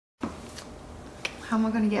How am I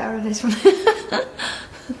going to get out of this one?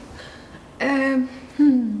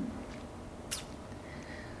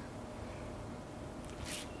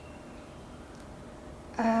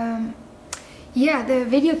 Yeah, the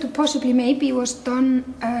video to Possibly Maybe was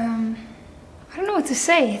done, I don't know what to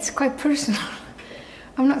say, it's quite personal.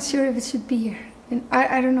 I'm not sure if it should be here.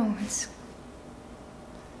 I don't know, it's...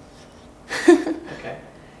 Okay.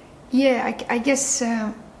 Yeah, I guess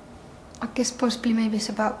Possibly Maybe it's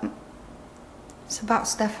about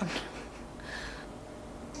Stephane.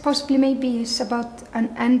 Possibly Maybe is about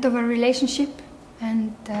an end of a relationship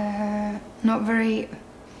and not very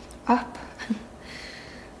up.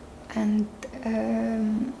 And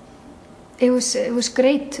it was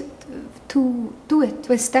great to do it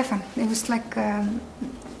with Stephane. It was like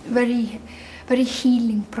very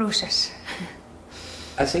healing process.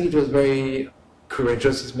 I think it was very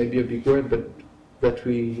courageous, is maybe a big word, but that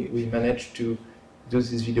we managed to do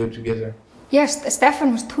this video together. Yes,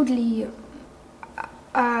 Stephane was totally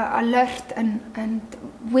alert and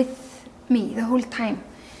with me the whole time.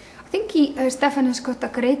 I think Stephane has got a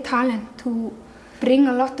great talent to bring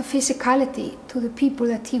a lot of physicality to the people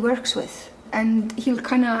that he works with, and he'll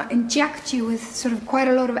kind of inject you with sort of quite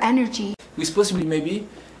a lot of energy. With Possibly Maybe,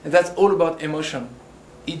 and that's all about emotion.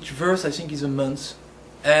 Each verse, I think, is a month,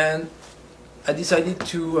 and I decided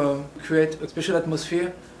to create a special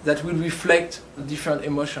atmosphere that will reflect different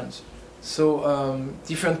emotions. So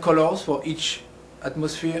different colors for each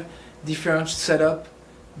atmosphere, different setup,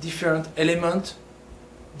 different element,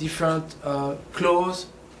 different clothes.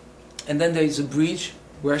 And then there is a bridge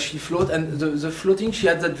where she floats, and the floating, she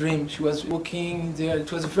had that dream. She was walking there.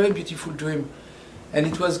 It was a very beautiful dream, and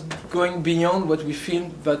it was going beyond what we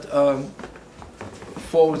filmed. But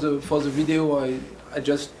for the video, I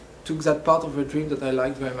just took that part of her dream that I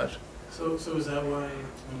liked very much. So is that why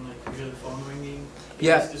when you hear the phone ringing,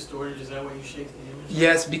 yeah, it's distorted? Is that why you shake the image?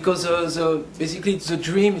 Yes, because basically it's a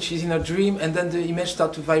dream. She's in a dream, and then the image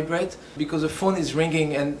starts to vibrate because the phone is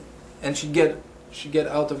ringing, and she get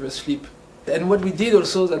out of her sleep. And what we did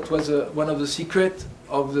also, that was one of the secrets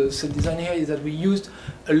of the set design here, is that we used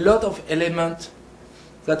a lot of elements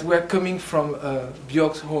that were coming from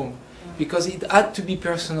Bjork's home, because it had to be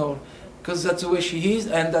personal, because that's the way she is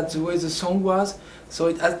and that's the way the song was. So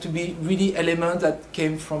it had to be really elements that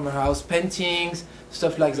came from her house, paintings,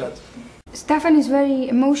 stuff like that. Stephane is very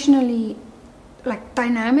emotionally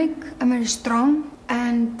dynamic and very strong,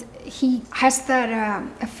 and he has that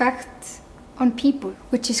effect on people,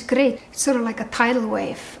 which is great. It's sort of like a tidal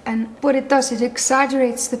wave, and what it does, it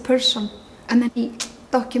exaggerates the person and then he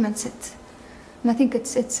documents it. And I think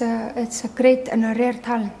it's a great and a rare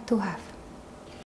talent to have.